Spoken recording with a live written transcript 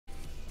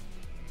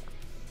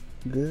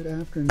Good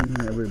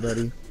afternoon,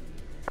 everybody.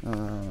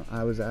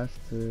 I was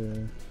asked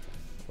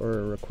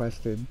or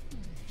requested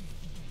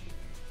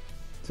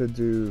to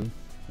do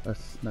a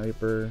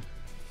sniper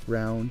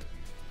round.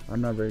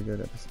 I'm not very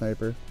good at the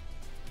sniper.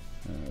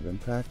 I've been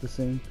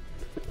practicing,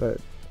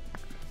 but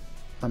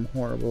I'm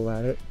horrible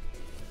at it.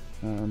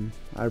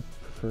 I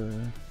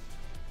prefer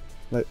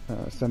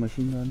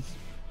submachine guns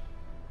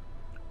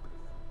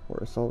or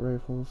assault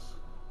rifles,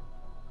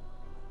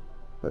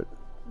 but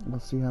we'll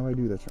see how I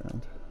do this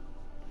round.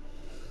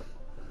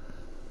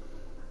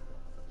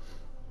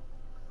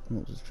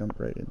 We'll just jump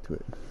right into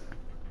it.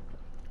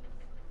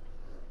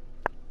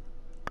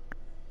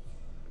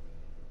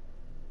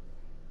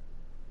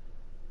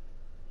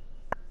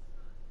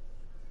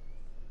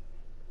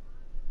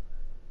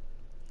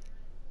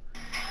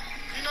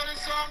 You know this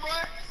song, boy?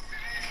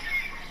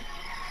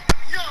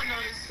 You don't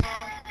know this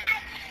song.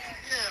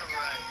 Yeah,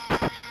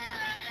 right.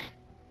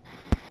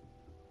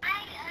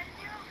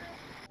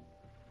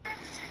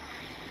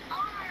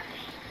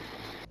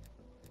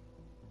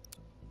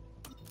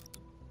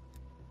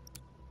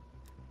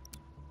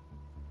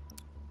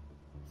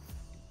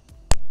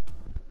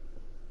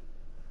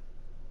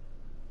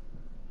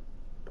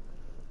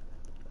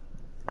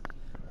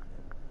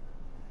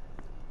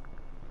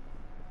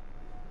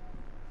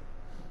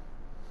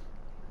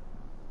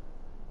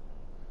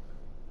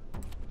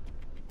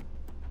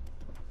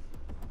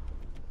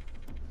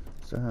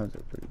 So how's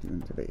everybody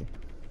doing today?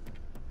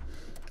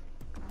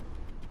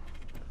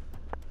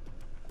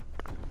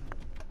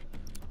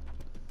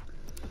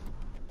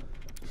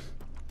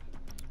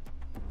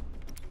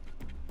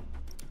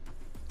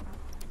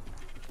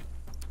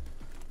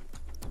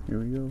 Here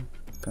we go.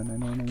 Gun I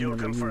normally Kill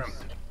never confirmed.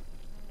 use.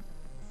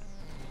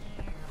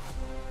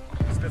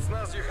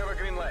 Spetsnaz, you have a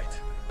green light.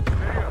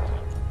 Вперед!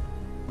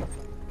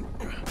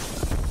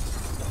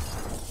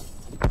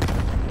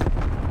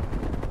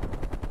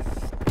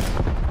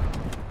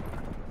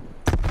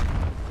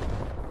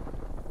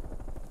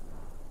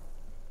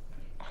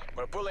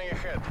 We're pulling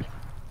ahead.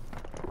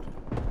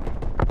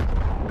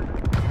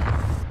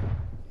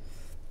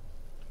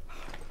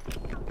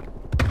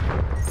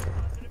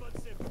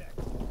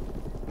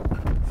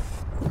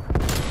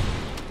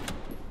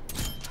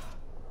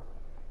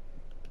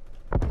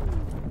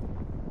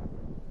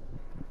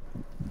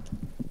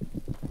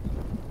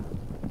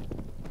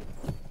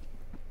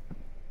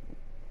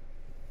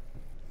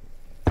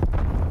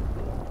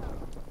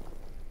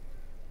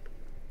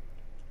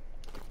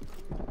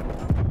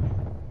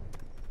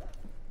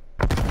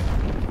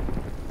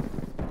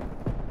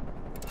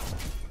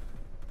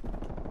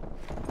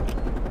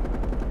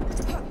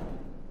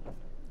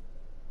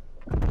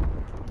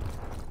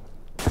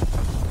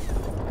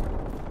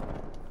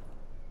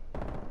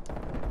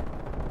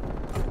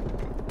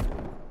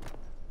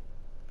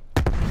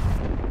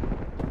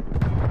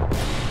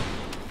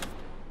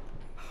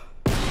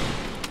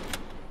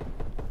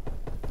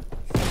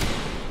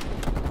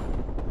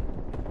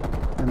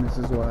 And this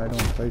is why I don't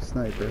play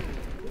sniper.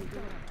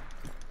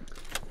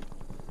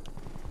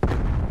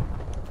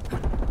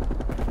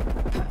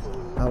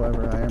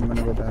 However, I am going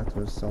to go back to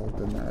assault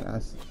and that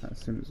as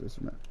soon as this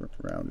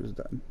round is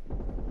done.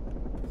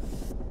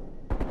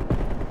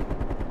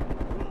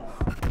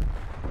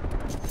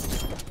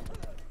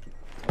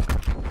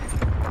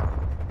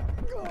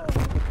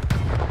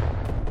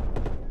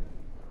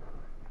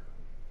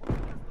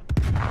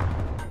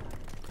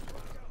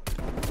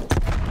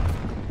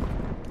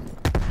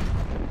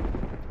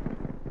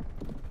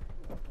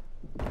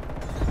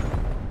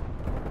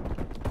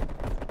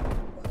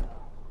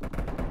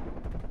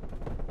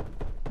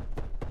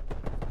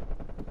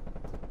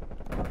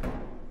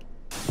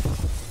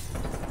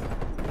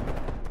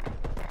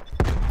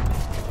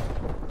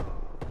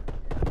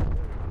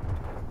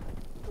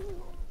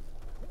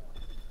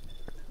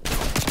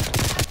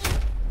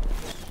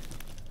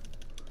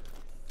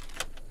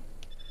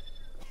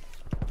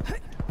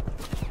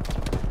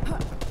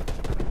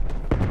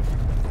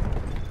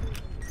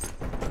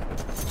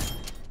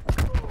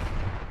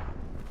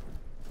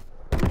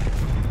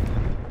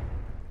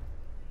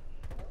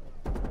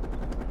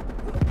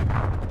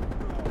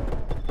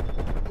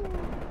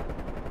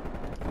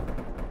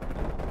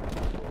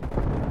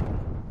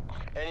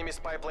 Enemy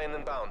spy plane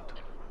inbound.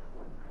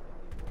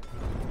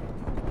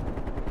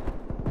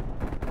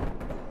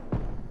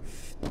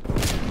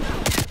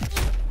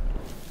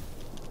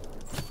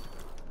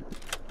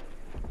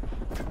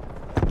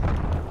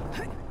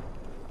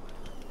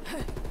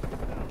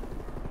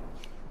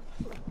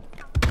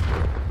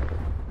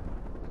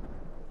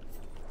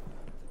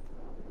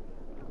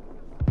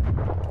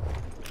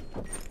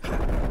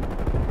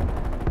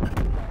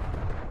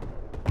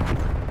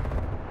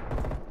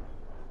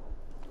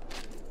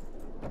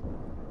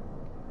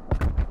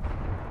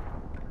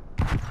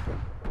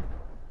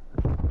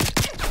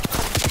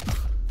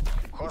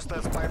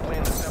 Hostile spy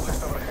plane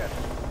established overhead.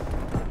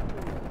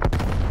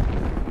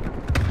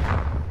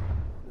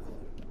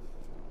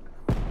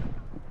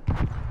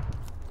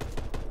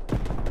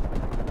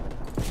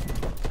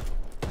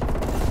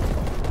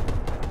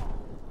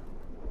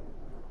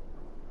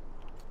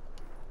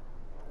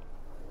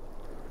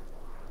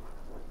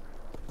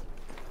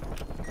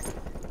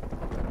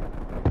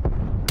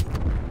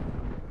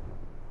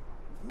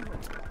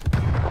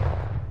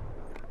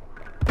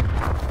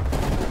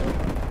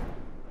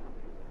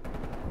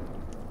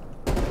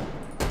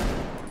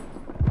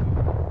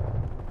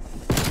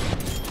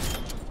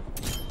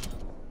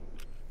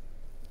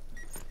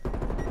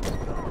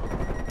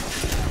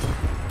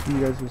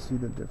 You guys will see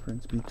the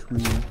difference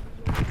between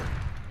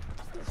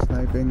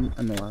sniping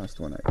and the last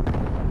one I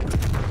did.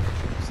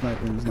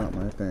 Sniping's not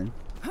my thing.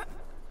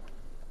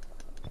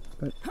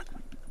 But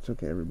it's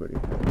okay, everybody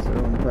has their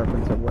own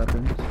preference of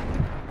weapons.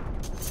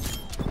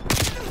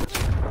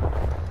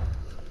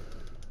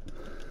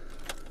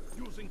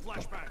 Using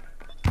flashbang.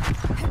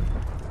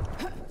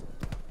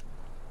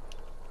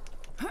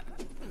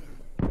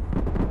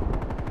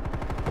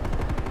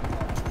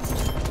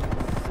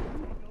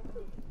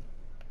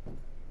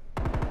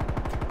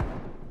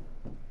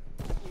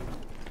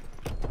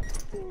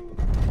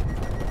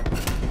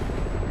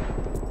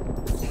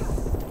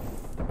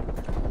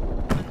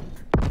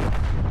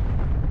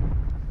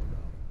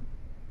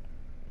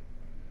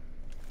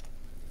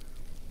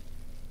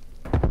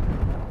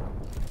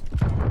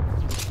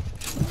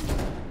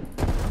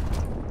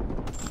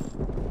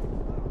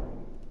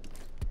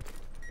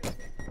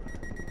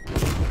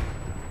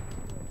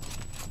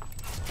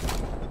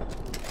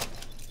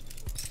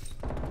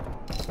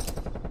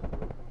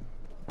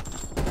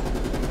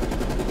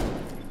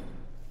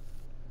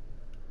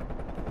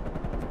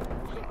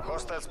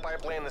 Hostile spy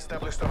plane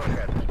established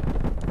overhead.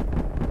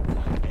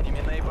 Enemy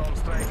napalm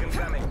strike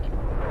incoming.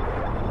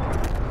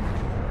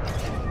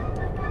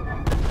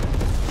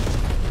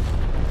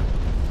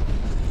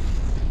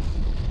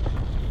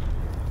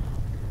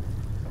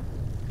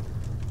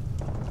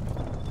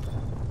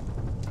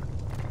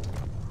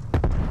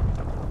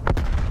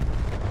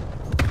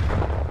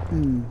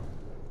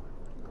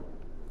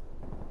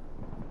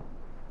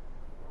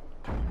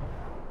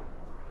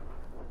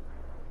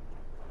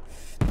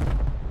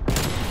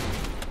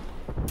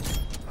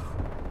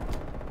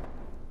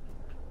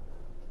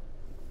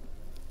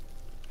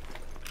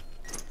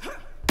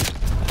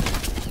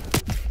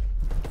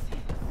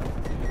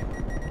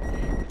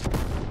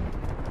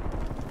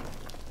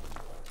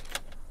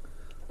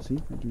 See,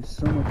 I do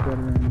so much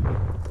better in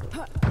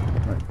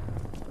like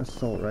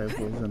assault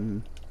rifles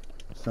and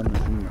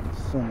submachine guns.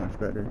 So much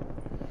better.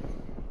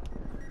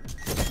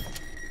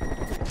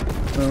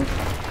 Well,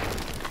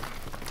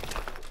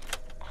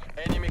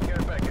 Enemy care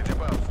package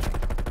above.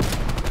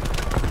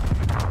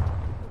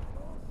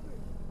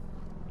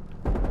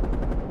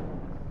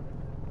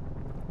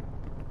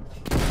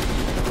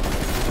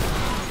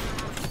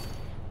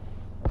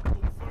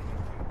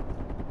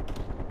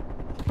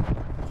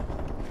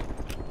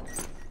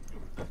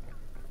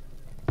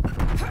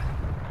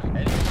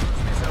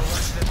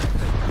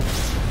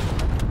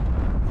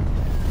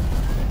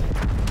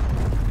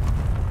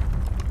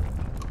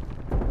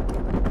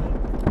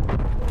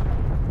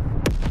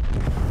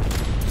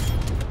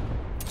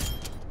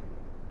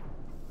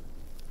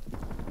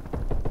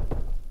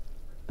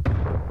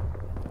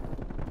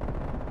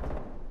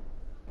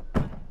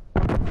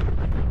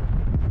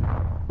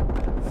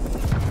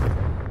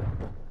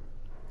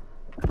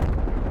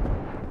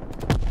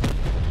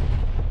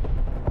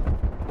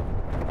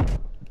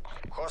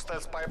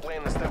 Hostile spy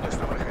plane established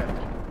overhead.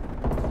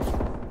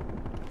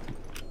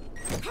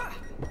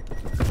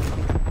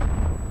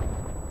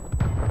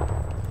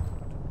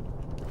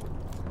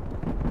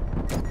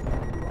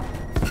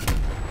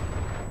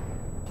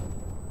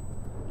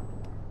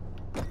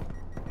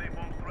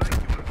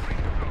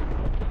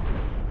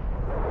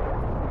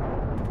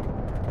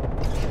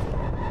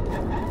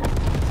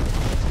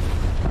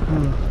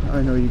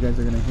 I know you guys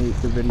are gonna hate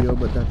the video,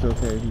 but that's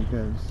okay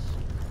because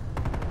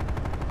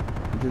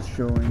I'm just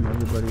showing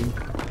everybody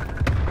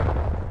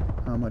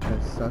how much I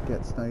suck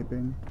at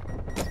sniping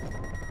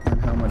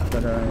and how much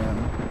better I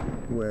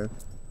am with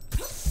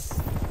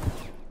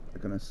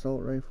like an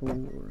assault rifle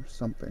or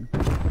something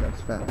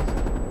that's fast.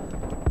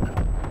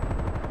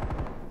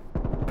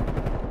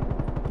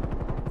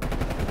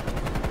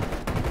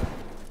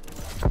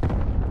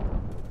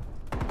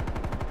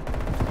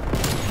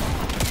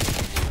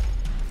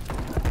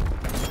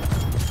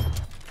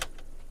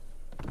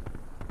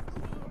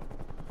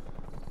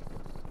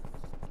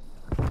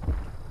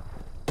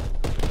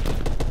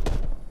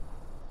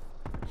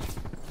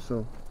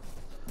 So,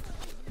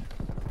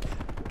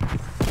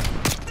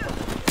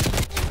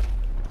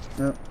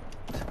 no.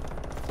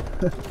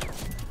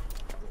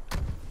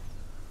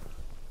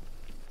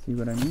 See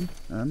what I mean?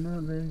 I'm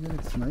not very good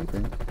at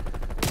sniping.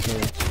 So,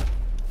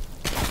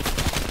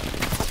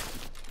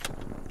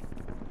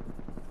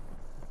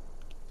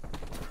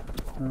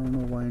 I don't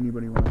know why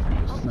anybody wants me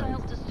to snipe.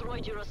 Hostiles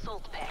destroyed your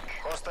assault pack.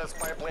 Hostile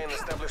spy plane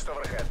established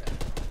overhead.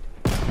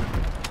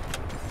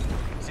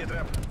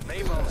 C-trap,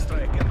 napalm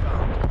strike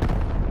inbound.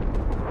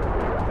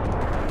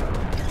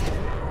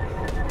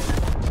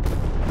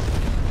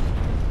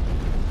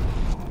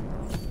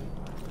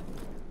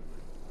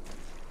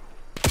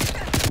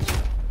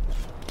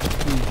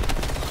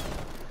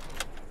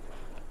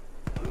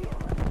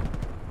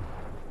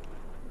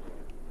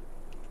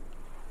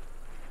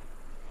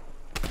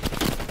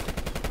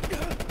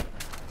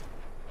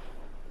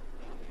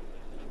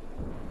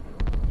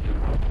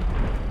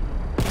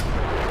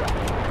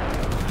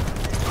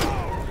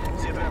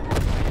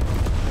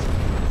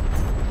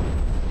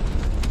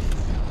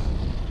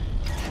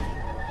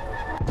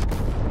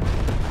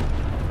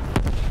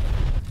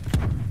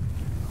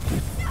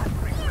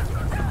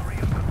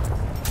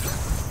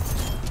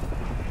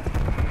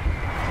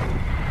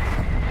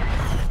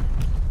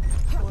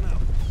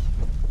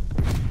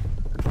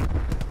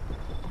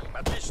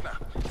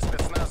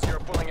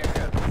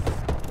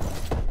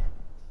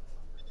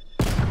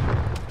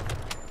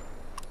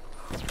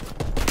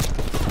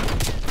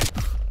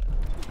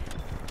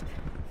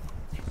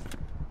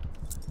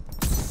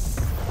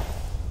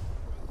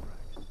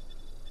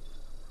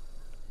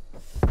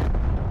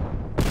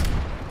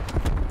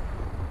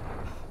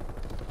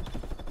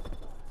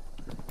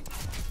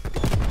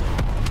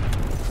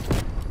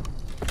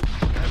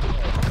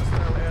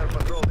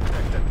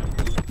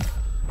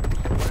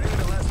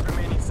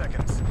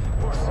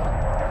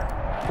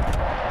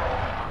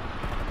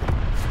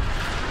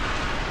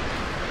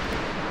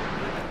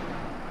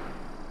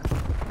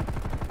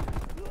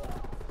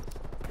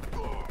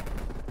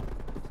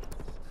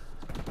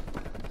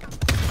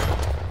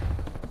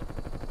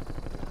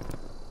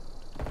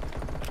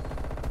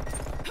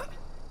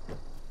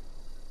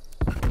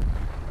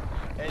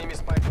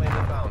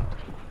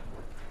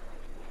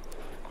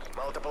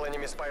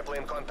 Spy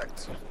plane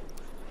contacts.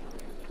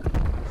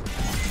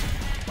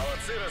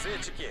 Молодцы,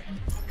 разведчики.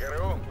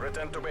 ГРУ,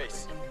 return to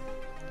base.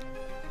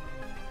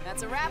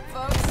 That's a wrap,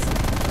 folks.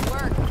 Good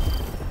work.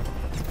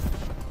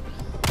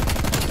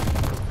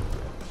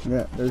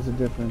 Yeah, there's a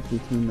difference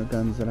between the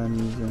guns that I'm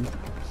using.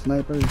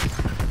 Snipers,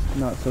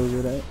 not so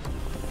good at.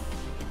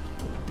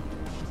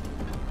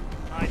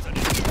 Eyes on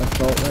it.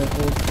 Assault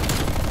rifles,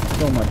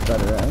 so much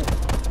better at.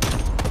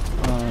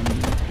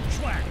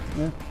 Schlag.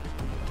 Yeah.